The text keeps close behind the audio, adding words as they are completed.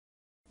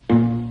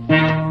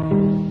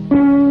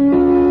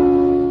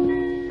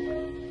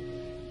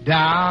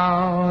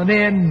down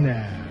in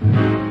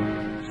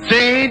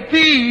St.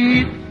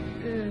 Pete,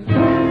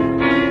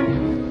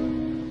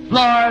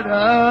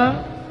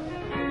 Florida.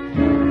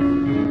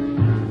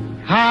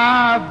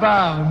 How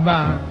about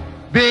my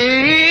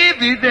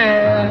baby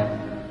there?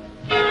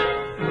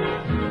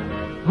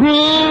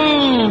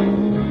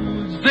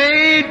 Ooh,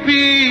 St.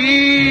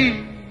 Pete,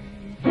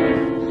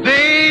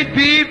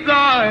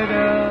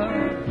 Florida.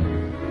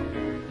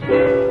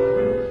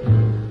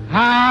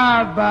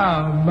 How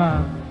about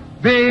my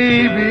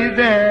baby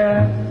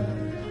there?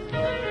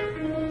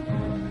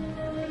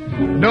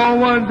 No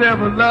one's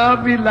ever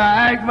loved me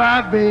like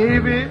my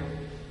baby.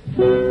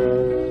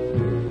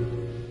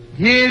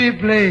 Any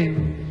place,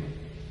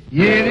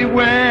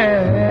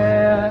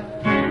 anywhere.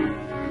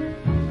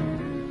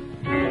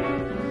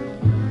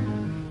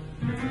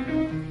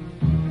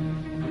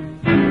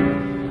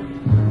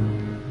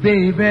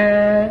 Baby,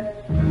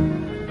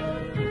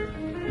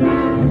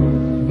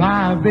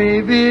 my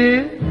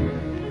baby,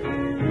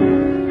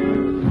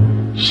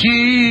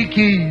 she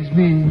keeps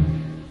me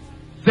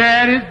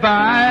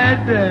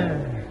satisfied.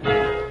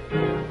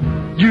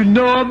 You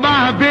know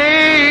my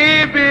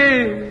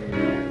baby,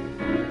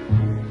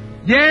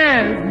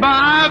 yes,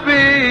 my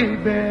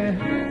baby,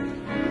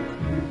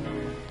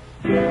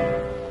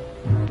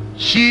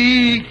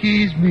 she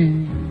keeps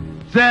me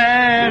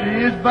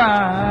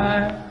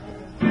satisfied.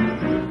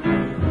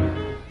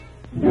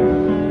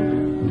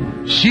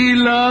 She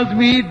loves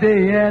me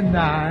day and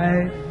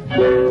night,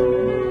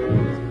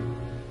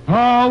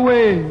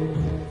 always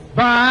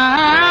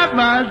by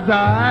my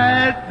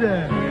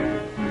side,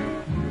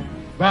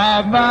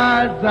 by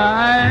my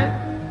side.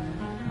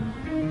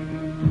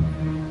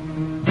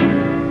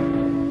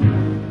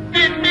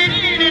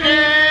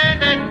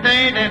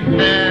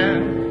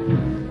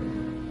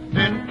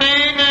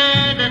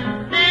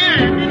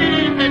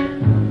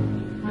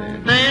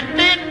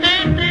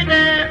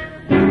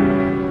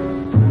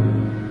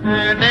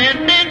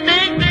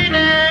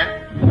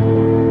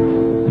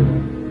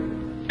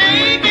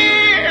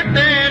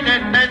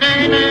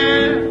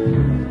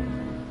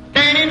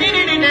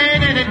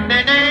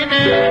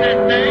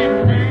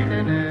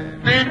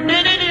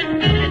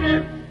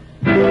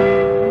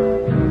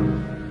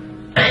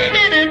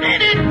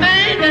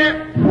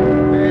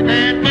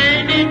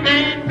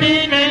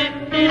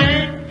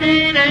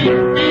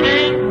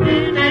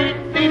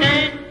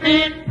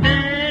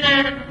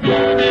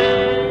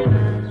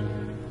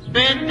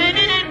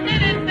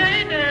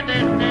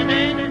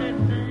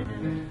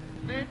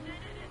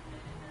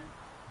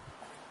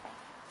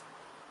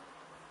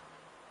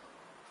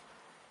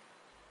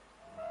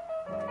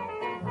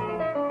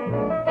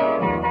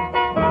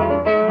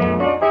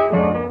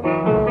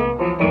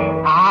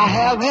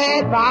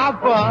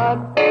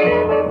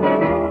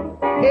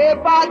 If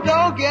I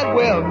don't get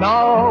well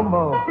no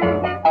more,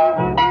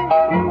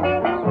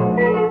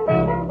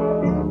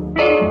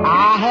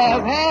 I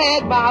have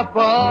had my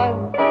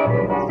fun.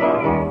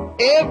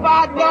 If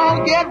I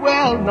don't get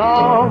well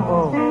no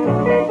more,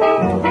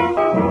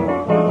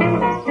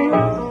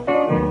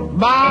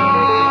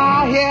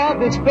 my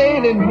health is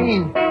failing me,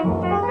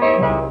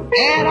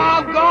 and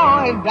I'm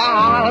going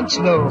down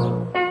slow.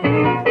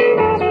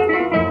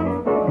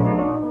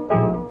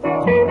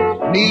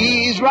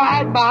 Please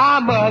write my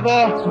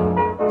mother,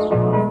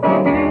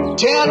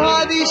 tell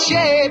her the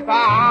shape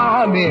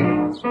I'm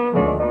in.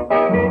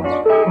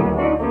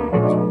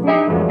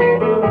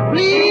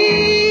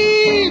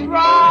 Please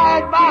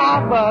write my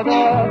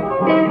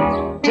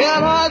mother,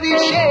 tell her the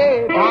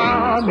shape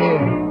I'm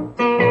in.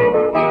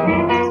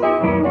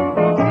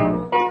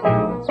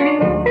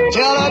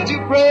 Tell her to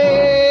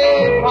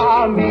pray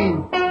for me,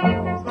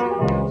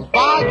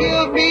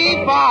 forgive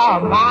me for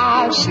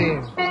my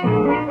sins.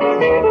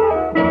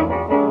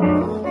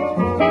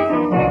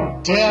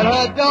 Tell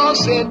her don't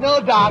send no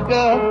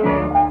doctor,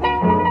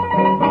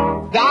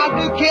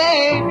 doctor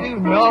can't do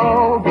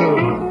no good.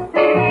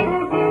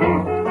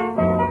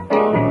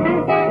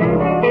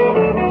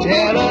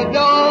 Tell her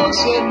don't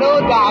send no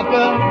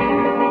doctor,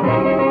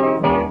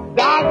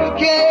 doctor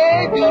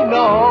can't do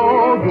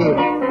no good.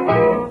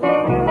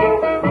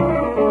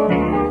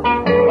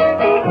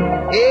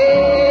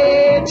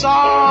 It's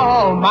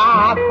all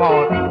my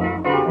fault,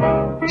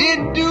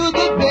 didn't do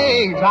the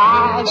things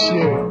I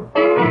should.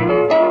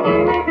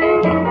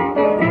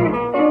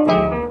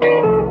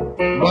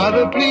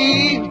 Mother,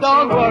 please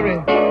don't worry,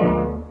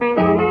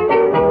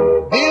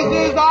 this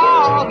is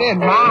all in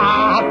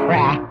my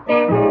pride.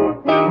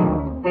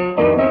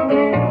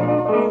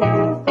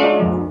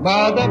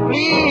 Mother,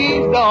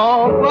 please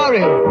don't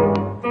worry,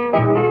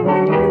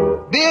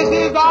 this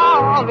is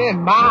all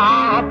in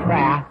my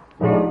pride.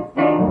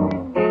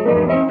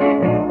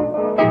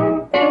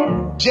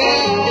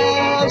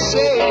 Just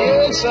say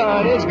your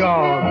son is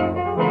gone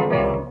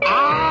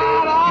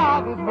out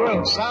of his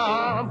world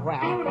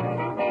somewhere.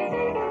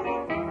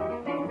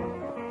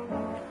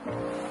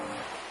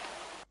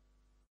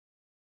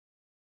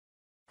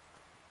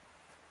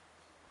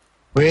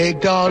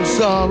 Break down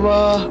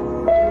summer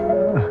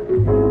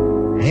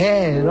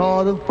and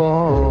all the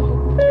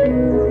fall,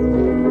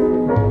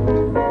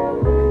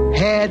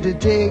 had to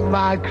take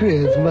my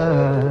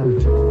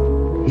Christmas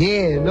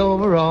in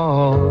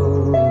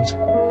overalls.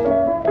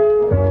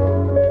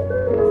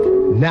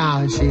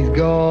 Now she's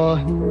gone,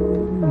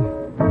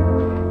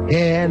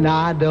 and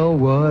I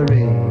don't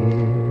worry.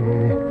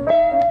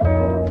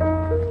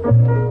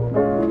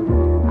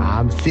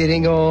 I'm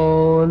sitting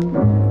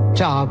on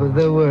top of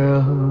the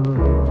world.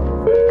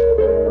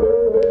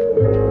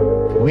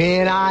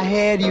 When I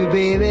had you,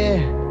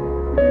 baby,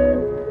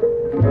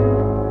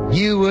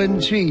 you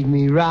wouldn't treat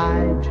me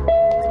right.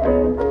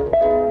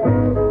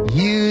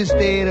 You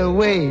stayed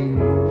away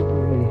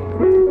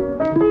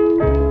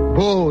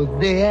both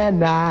day and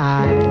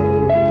night.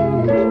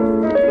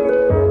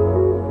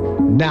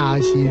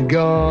 Now she's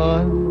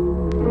gone,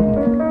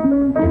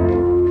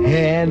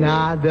 and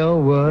I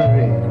don't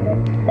worry.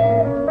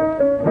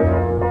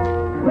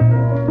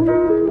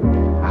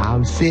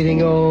 I'm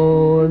sitting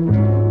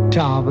on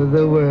top of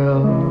the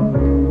world.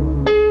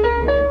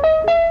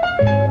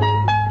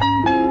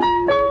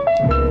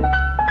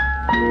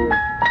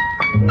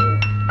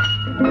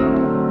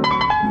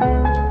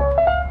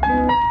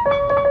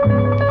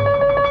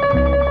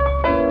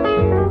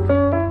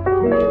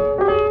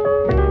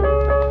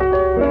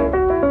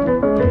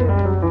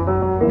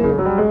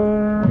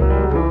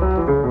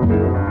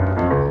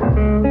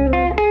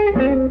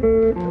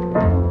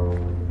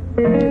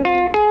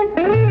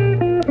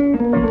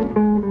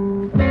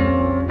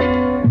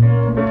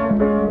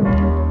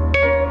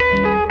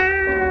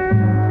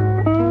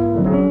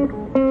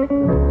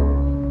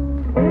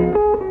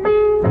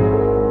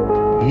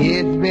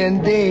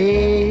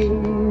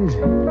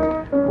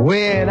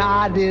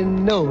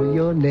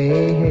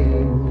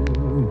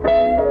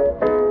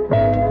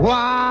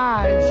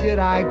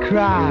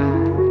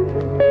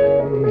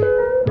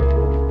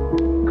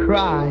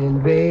 Cry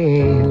in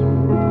vain.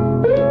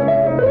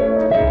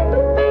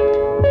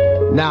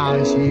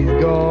 Now she's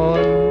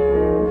gone,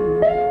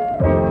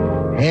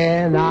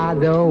 and I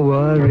don't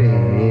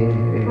worry.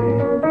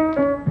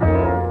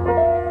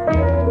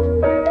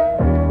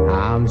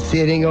 I'm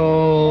sitting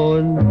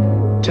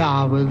on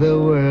top of the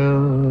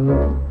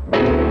world.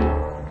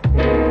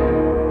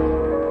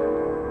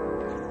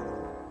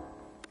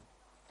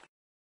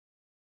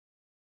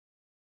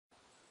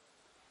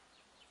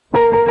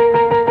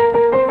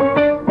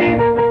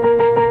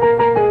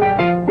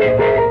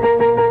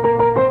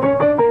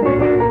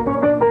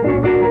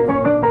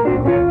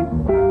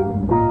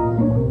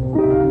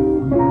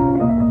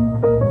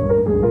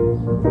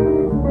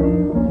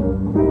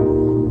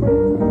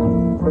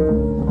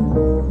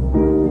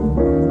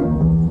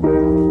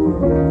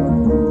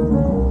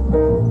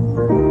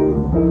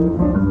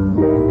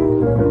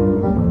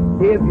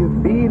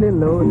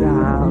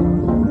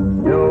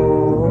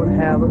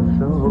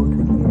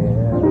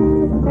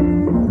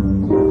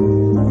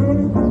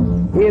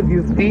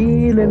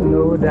 Feeling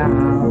low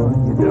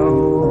down, you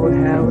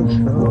don't have a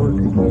soul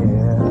to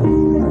care.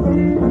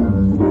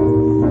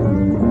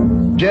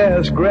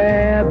 Just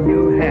grab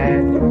your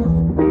hat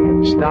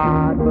and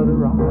start for the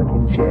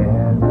rocking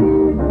chair.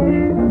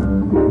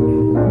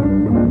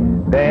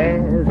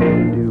 There's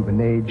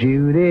Duvernay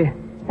Judy,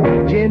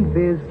 gin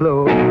fizz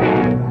flow,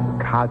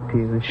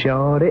 cocktail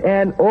shorty,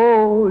 and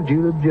old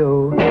Julep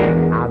Joe.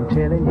 I'm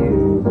telling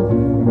you,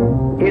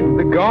 it's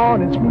the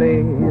garnet's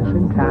place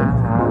in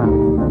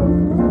town.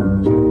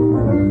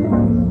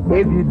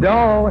 If you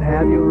don't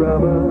have your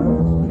rubber,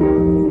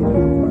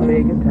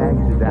 take a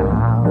taxi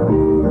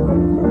down.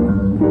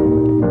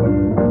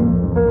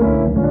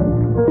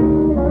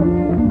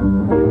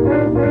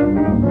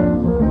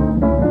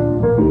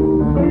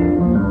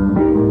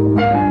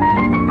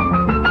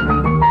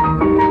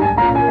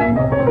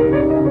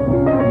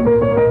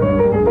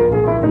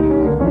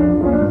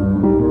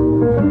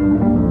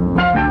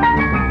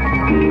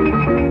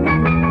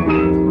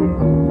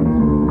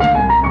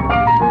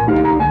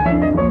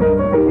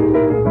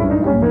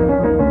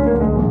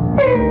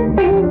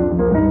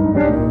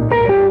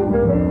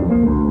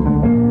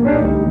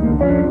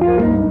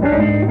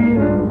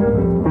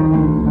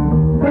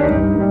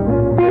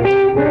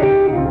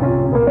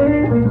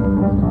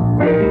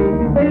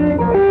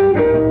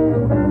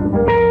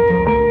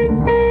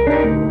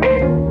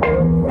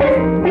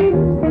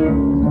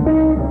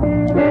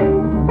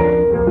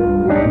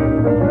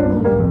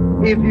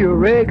 If you're a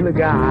regular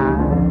guy,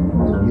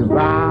 you're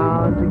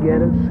bound to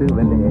get a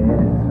souvenir.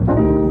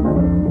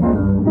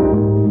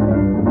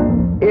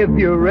 If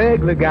you're a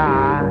regular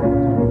guy,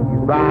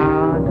 you're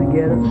bound to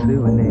get a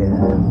souvenir.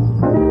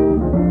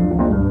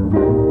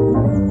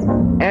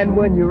 And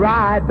when you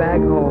ride back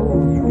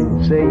home, you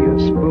can say you're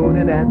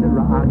spooning at the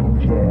rocking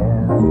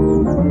chair.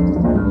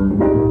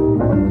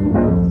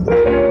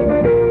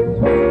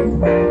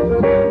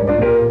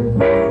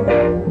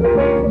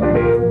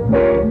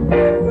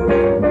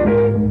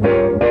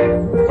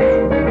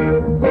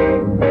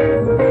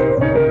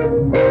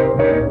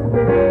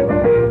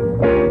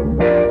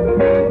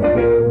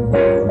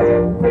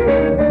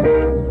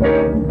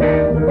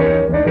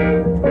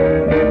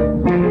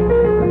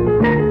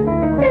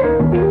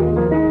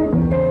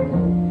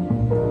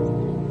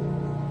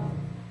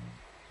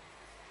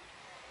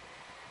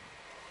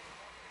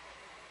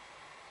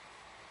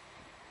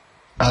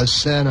 A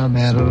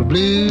sentimental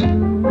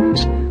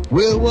blues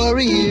will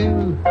worry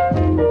you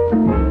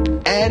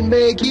and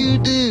make you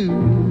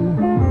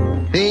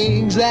do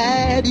things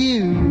that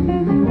you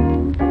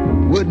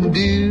wouldn't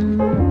do.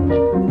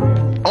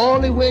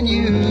 Only when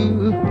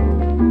you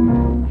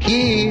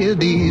hear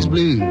these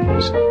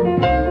blues.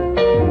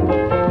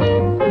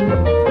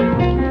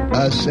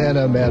 A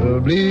sentimental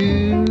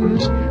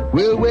blues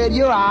will wet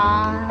your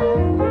eye.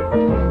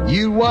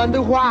 You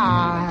wonder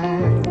why.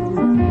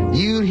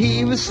 You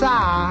heave a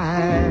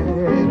sigh.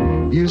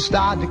 You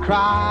start to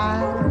cry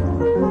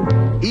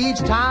each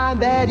time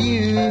that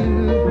you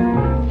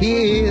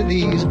hear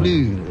these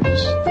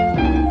blues.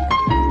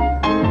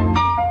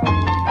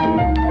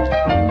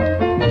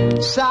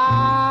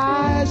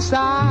 Sigh,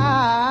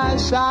 sigh,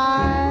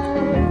 sigh,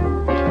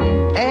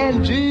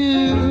 and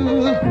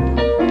do.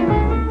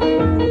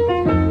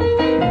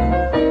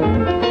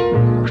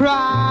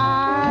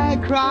 Cry,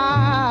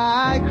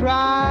 cry,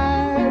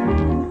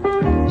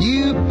 cry,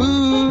 you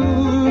fool.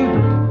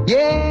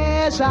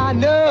 Yes, I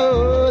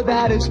know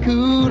that it's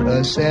cool.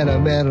 A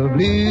sentimental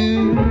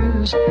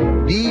blues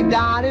deep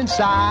down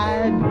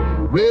inside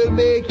will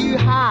make you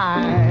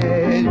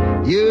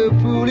hide your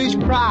foolish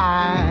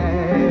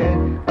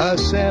pride. A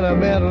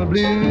sentimental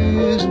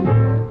blues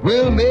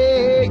will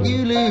make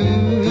you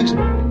lose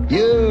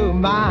your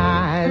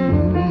mind.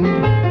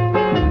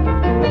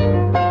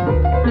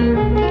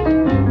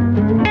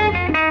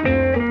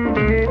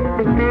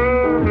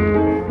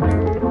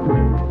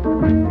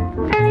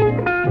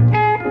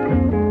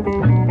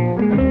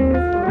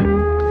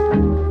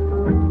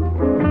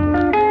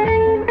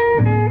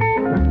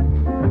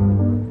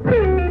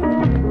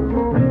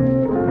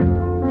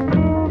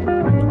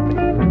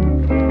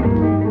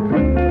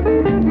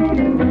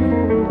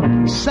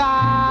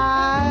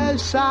 Sigh,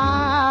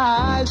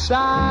 sigh,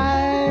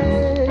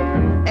 sigh,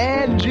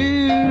 and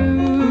do.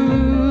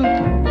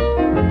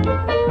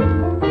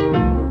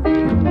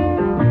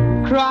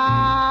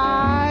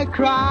 Cry,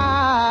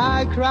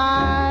 cry,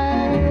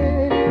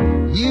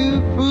 cry,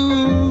 you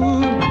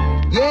fool.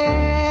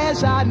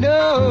 Yes, I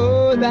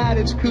know that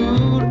it's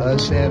cool. A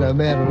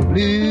sentimental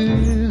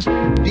blues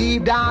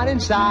deep down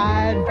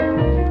inside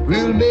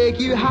will make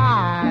you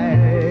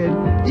hide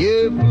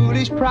your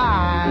foolish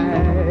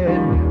pride.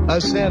 A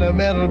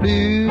sentimental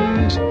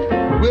blues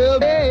will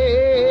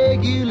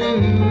make you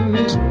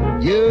lose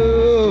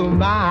your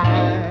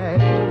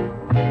mind.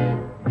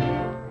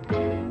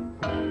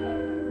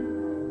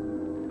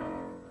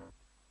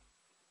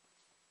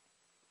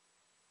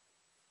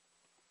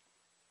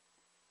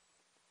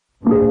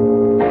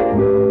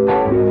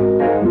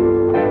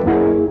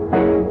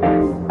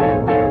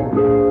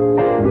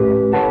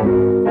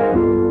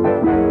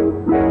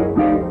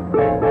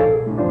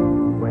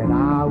 When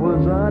I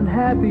was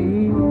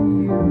unhappy,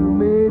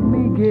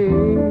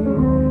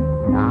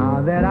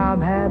 that I'm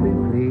happy,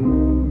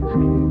 please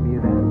keep me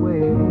that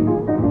way.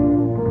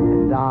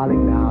 And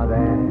darling, now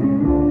that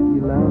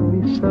you love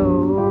me so,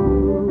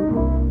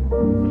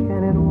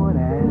 can anyone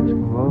ask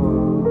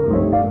more?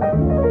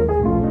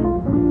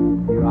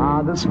 You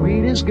are the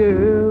sweetest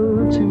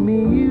girl to me,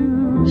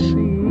 you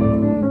see.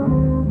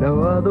 No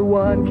other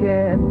one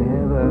can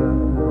never,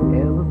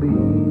 ever be.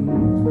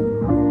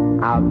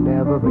 I've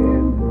never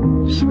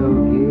been so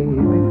gay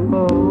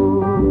before.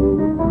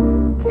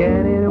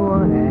 Can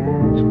anyone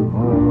ask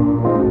more?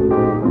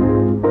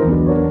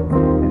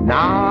 And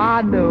now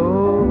I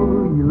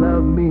know you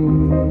love me,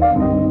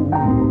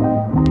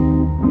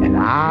 and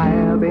I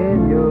am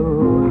in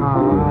your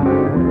heart.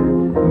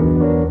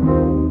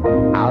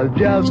 I'll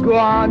just go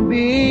on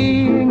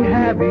being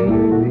happy,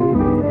 baby,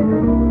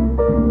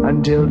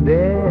 until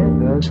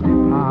death us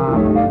do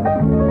part.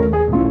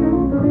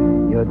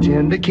 Your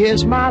tender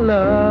kiss, my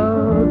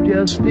love,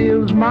 just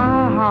fills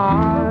my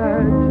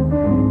heart.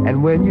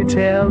 And when you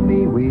tell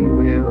me we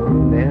will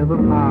never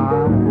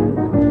part,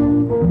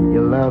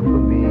 your love for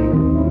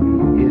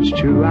me is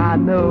true, I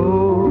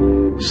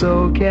know.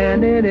 So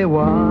can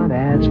anyone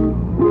ask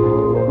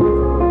for?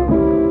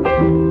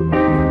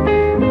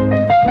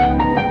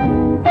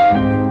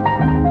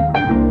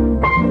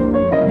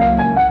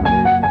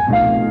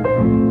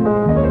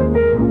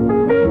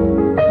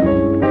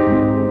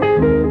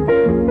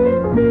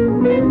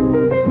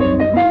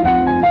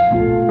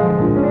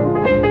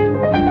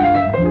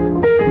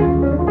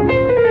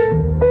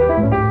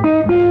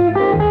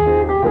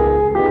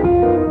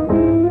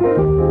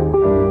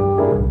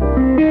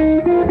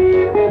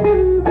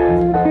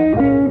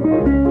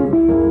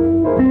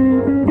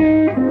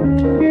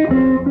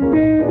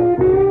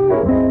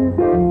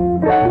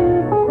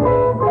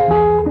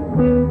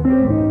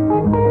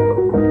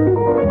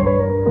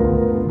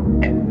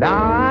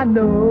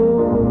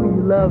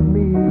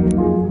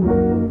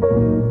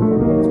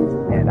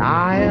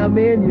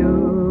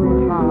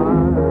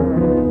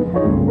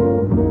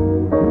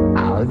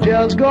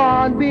 Just go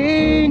on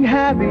being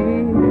happy,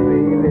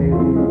 baby,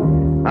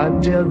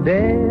 until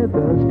death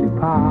us do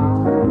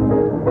part.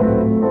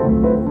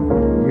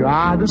 You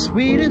are the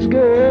sweetest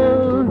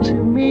girl to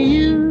me,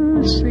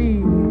 you see.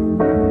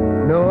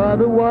 No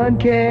other one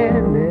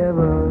can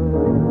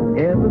ever,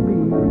 ever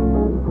be.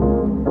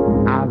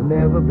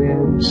 never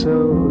been so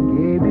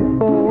gay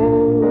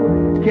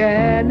before.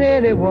 Can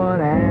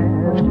anyone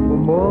ask for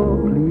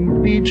more? Please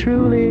be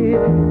truly.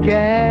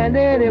 Can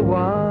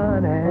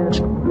anyone ask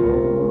for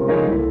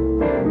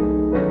more?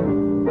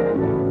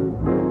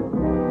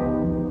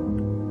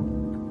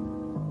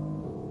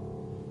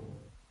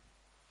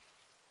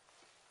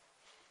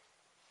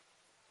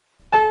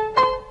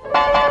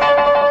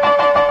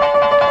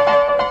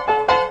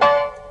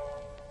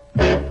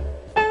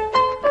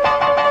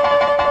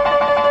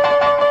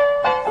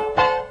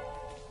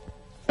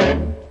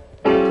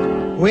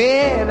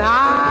 When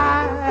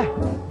I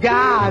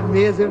got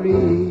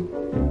misery,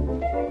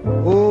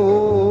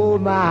 oh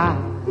my,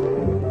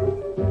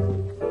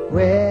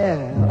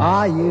 where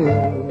are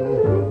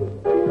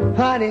you?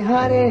 Honey,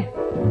 honey,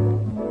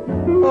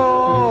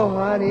 oh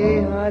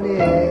honey, honey,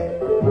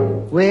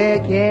 where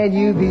can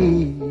you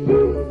be?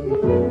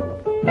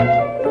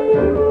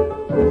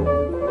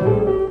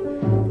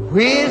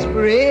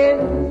 Whispering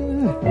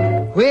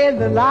when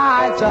the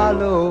lights are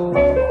low,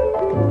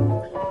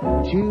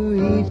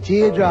 to each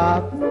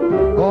teardrop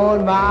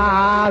on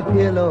my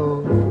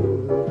pillow.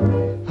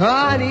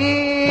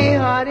 Honey,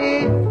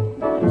 honey,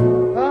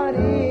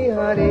 honey,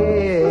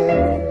 honey,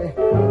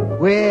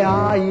 where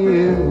are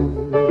you?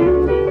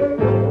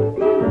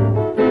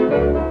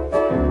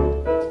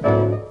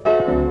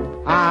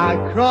 I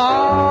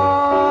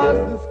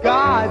crossed the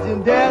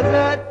scorching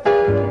desert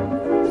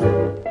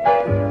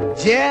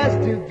just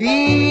to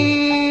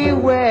be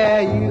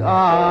where you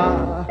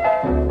are.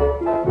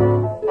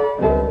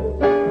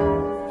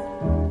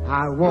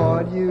 I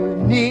want you,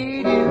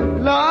 need you,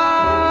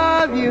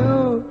 love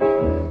you,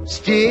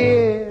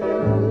 still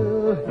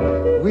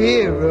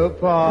we're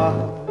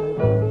apart.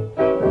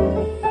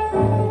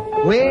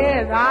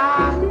 When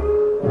I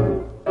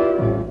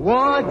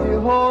want to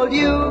hold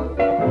you,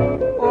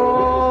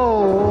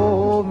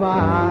 oh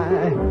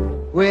my,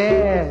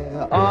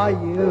 where are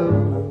you?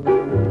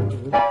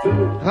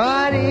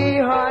 Honey,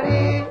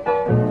 honey,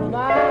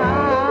 my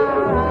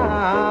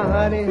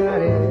honey,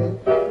 honey,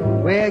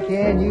 where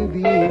can you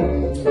be?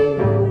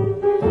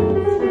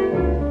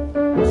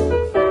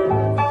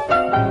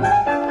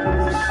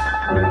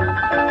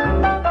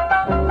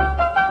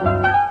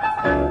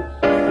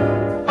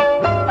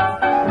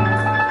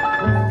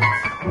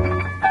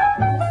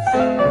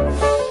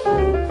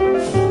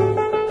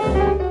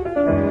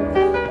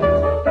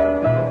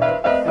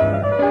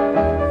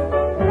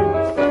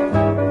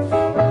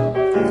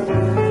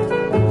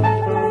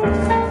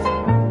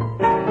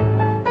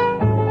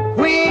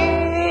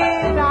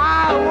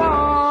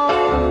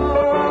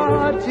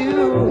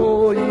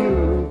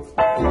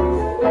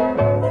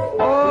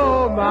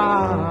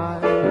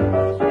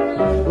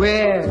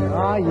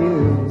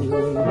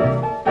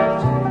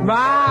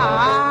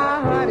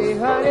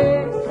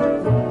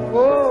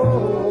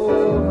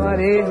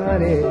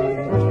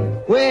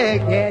 Where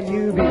can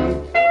you be?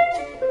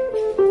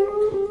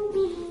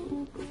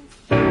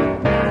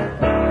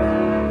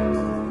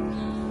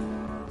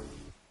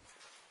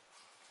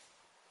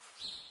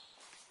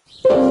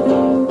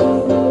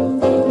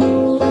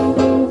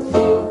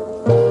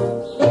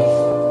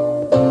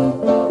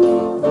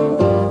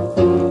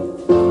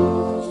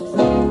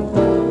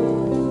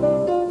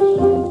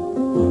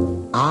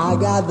 I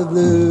got the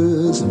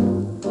blues.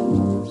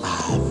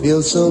 I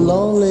feel so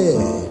lonely.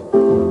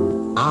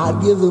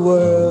 I'd give the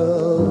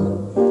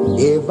world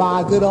if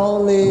I could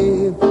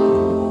only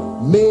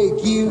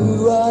make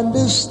you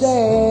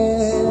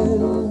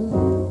understand.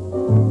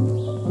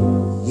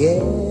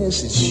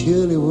 Yes, it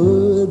surely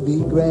would be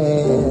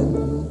grand.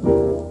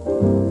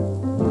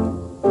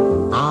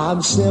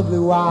 I'm simply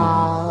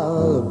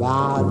wild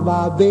about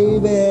my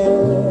baby.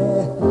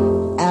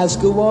 Ask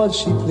her, won't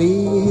she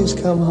please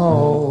come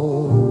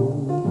home?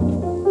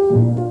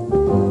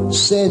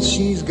 Since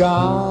she's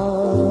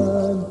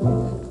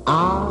gone,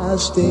 I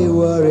stay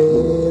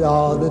worried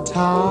all the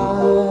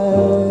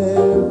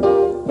time.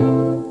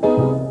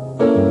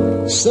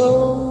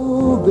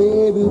 So,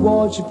 baby,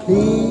 won't you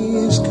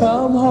please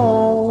come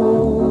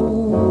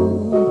home?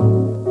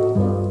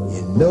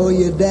 You know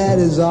your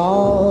daddy's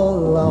all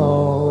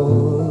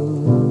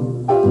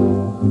alone.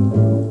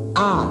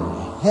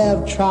 I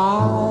have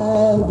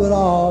tried, but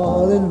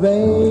all in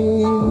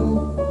vain.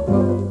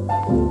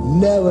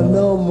 Never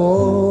no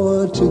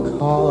more to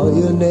call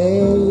your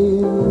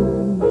name.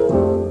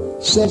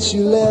 Since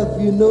you left,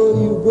 you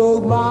know you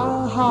broke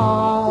my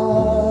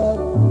heart,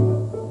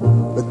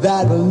 but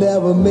that will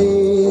never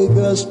make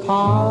us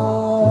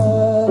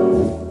part.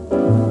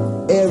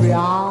 Every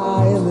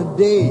hour in the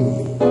day,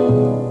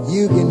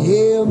 you can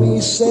hear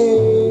me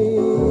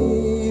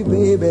say,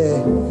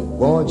 baby,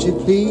 won't you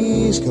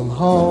please come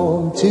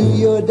home to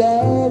your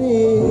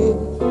daddy?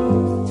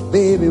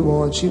 Baby,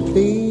 won't you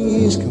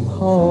please come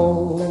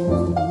home?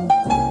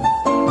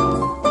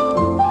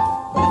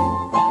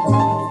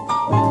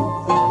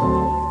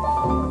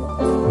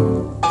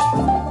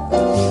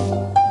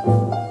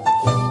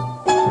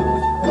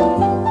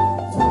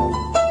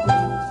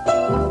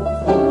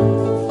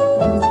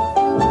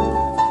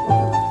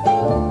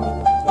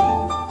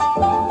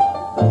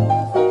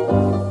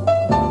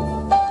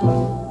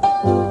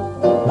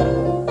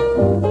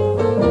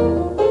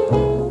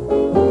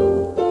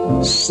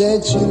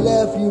 When she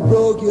left, you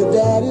broke your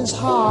daddy's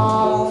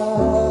heart.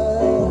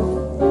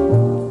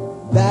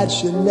 That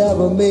should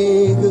never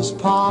make us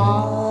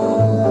part.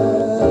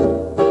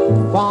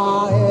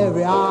 For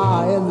every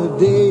hour in the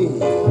day,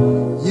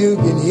 you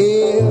can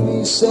hear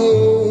me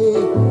say,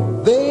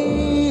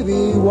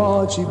 baby,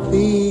 won't you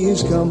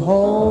please come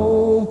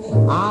home?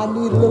 I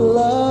need a little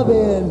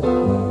loving.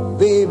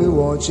 Baby,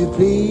 won't you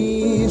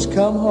please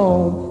come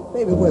home?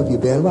 Baby, where have you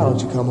been? Why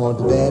don't you come home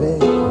to daddy?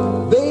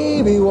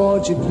 Baby,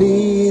 won't you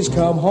please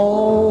come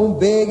home?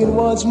 Begging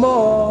once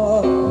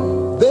more.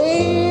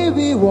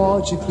 Baby,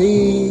 won't you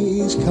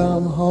please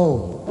come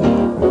home?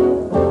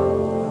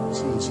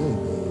 See you soon,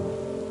 baby.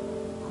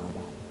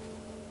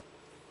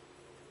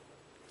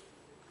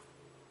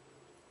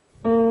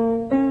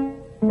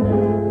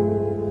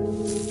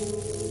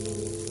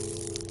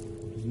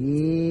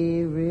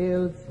 Be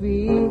real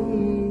sweet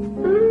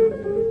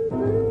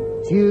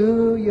to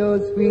your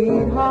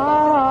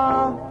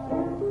sweetheart.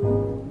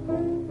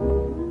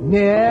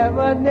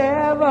 Never,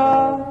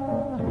 never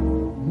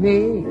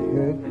make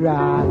her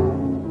cry,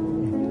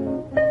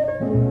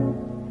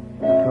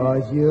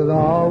 'cause you'll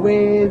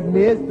always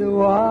miss the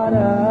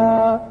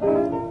water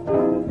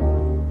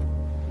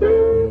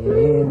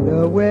when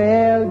the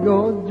well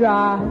goes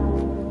dry.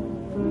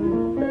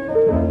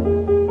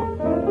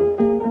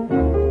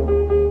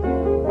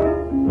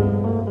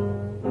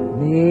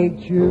 Make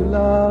true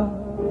love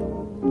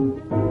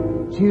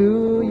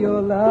to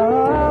your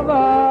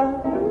lover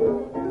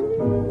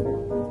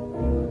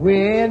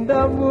when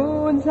the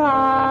moon's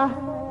high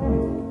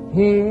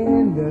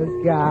in the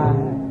sky,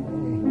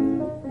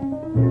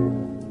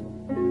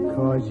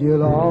 'cause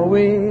you'll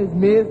always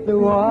miss the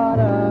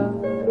water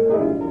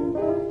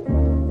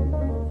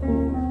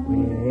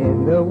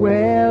when the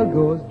well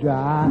goes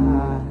dry.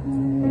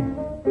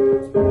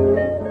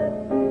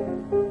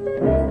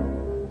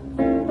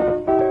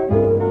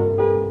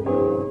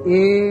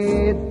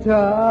 It's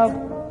tough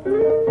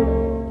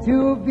to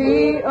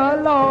be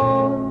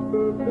alone,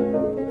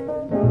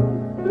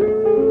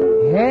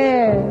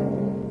 and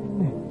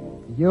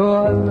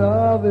your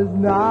love is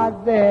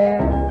not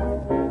there.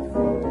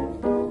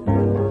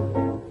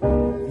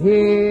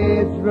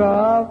 It's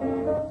rough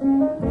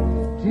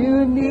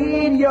to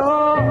need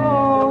your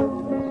own,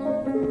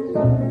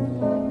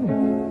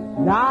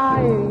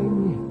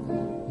 lying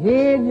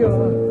in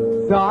your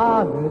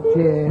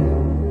solitaire.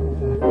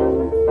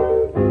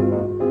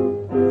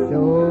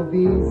 So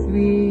be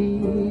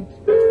sweet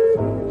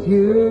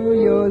to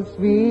your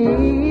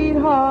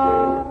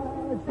sweetheart,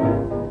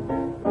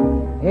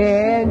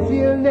 and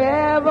she'll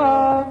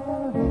never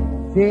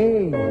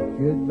say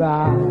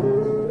goodbye.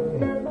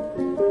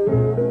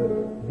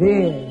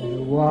 Then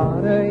the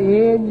water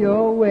in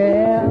your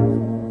well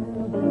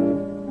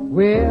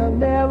will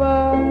never,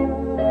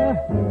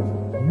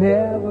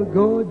 never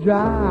go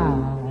dry.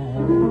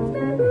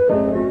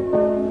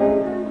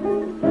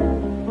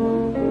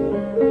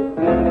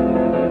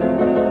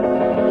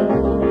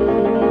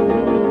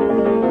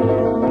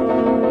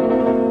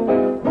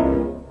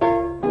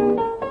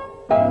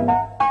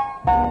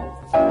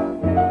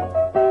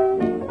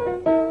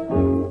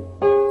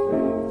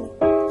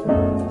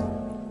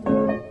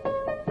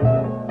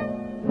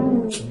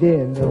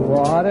 Then the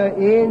water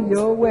in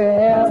your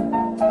well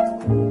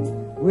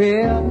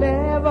will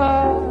never,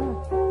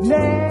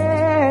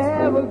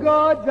 never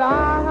go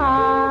dry.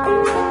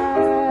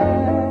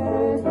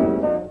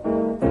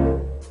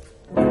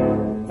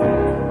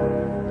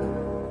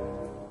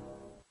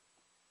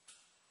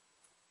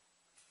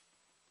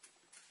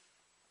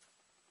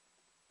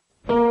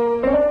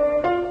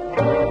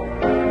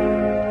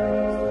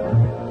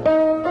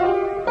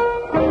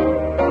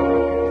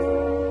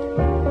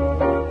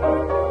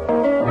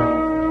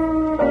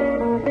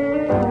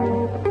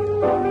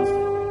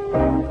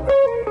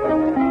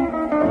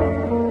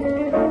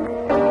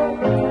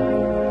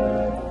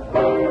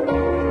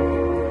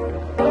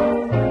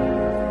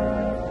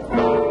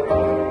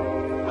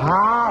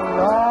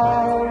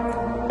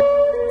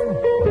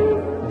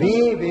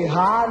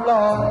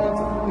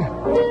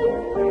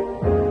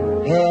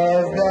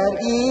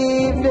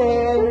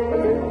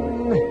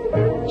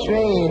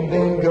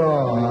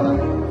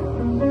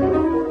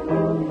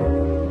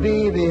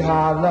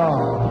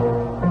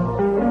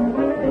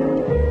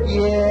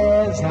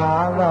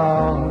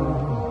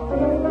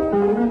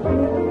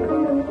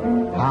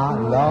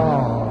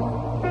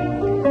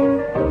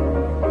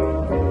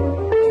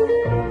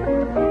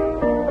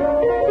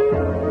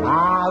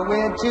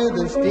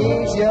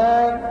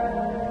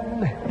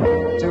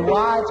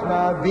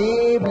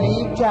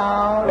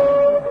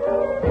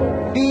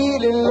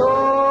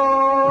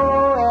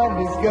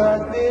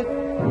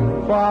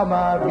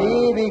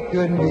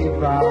 Couldn't be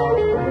found.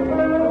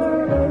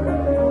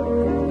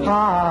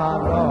 How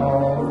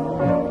long?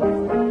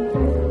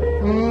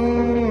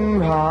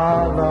 How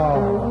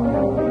long?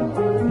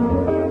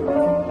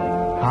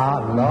 How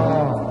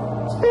long?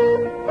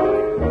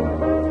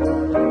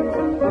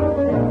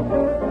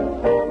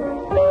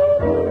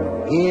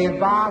 If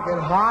I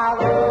could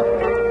holler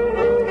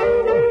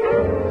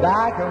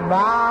like a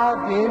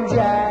mountain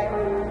jack,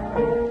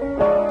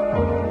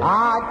 I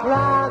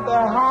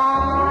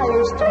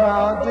highest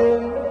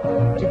mountain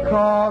to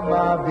call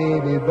my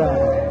baby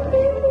back.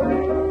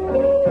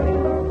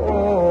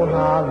 Oh,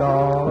 how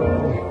long?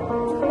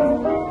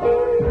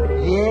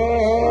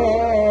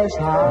 Yes,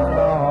 how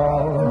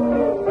long?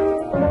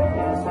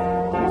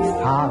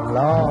 How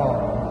long?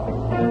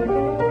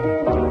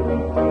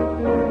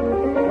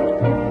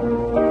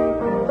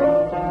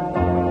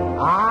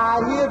 I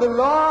hear the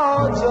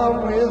Lord's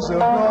of whistle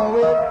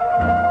blowing,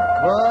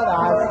 but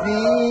I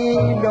see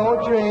no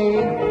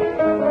train.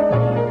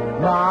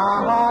 My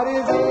heart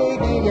is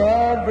aching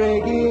and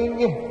breaking,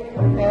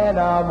 and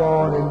I'm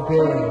all in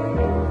pain.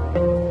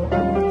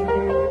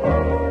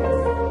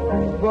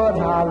 But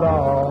how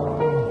long?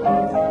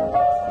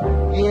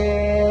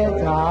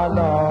 Yes, how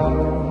long?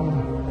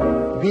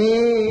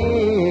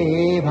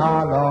 Babe,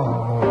 how long?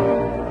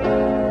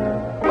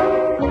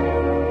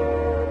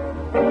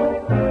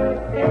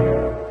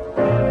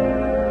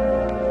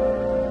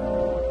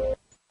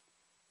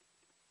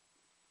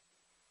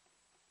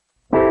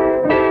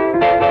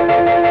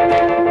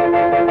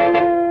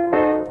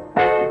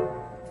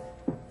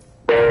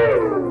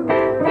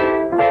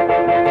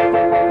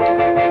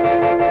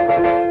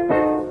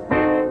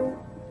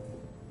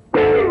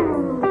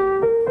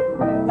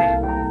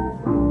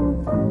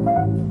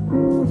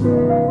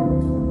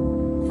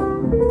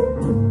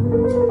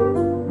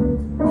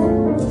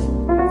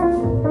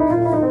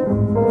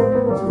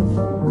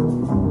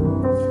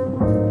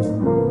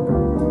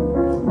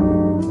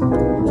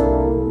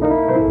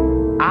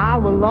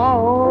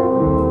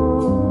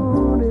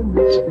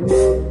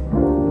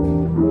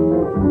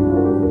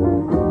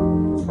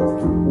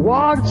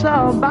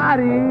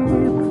 Somebody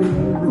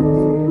please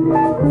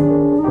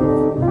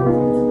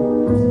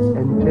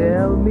and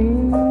tell me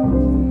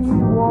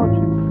what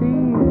you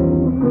feel.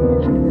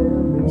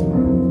 Tell me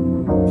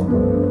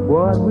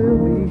what will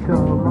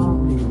become of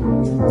me.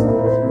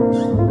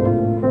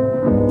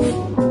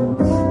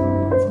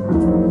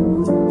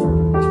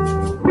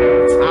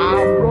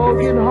 I'm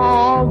broken,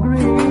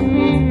 hungry,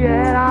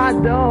 and I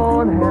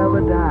don't have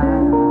a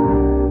dime.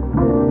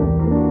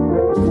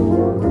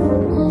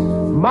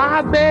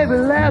 My baby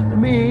left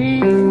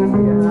me,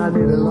 and I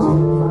did a long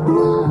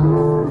time.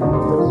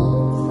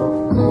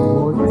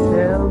 Won't you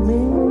tell me,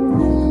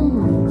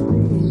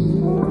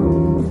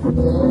 please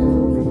tell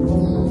me,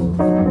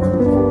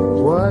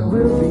 what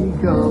will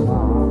become of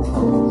me?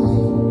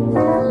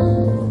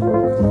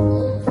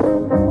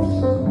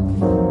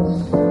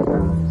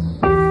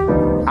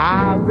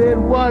 I've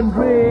been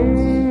wondering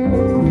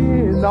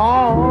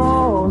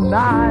all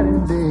night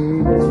and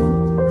day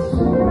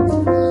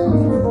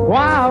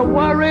why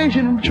worries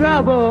and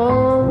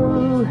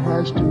trouble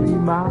has to be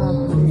my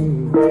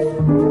fate.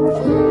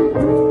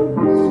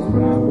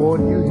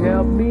 Won't you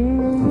help me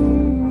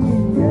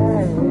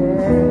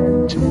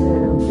and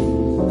tell me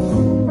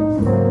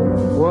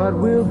what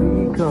will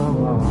become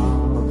of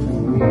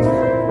me?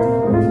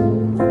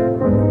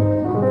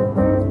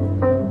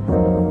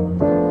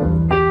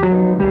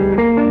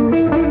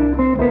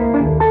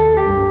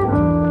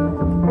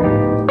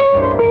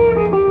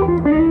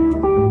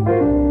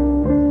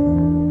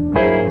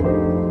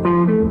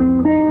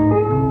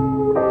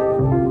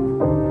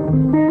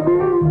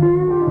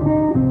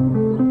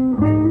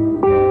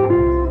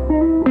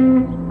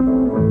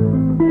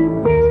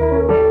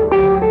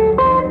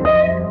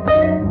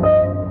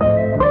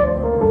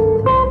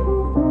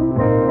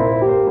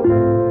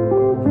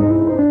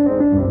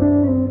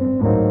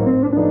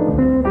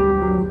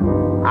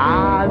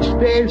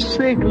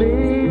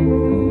 Sickly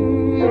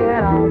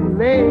and I'm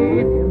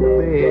laid in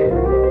bed.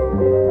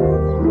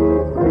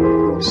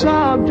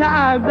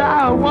 Sometimes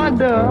I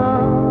wonder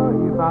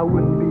if I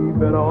wouldn't be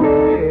better off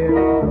dead.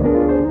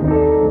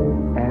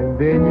 And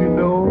then you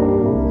know,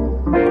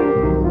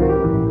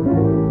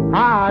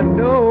 I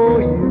know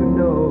you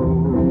know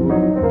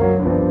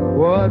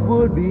what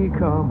would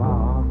become of.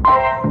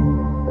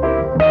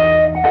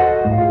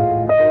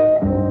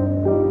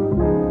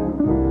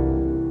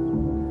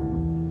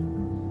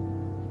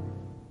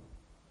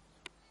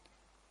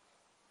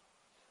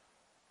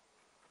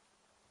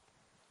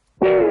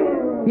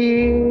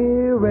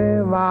 Here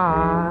am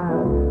I,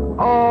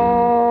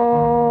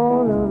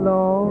 all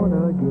alone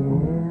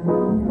again.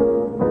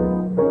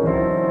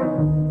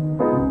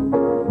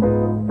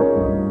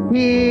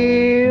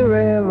 Here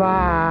am I,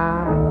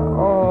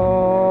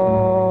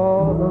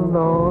 all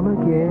alone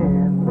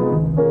again.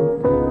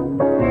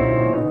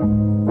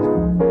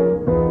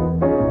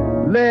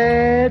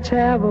 Let's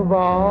have a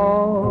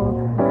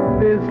ball,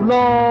 this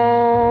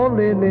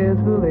loneliness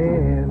will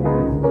end.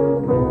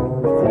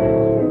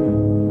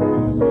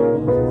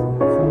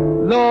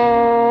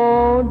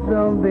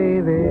 Lonesome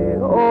baby,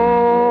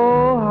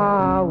 oh,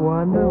 I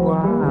wonder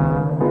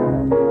why.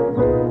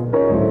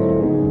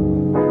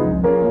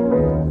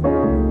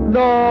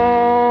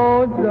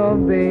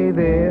 Lonesome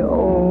baby,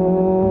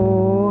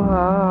 oh,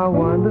 I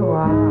wonder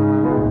why.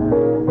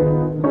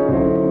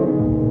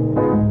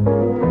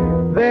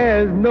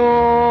 There's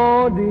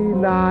no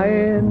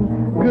denying,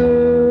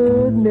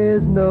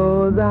 goodness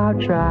knows I'll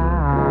try.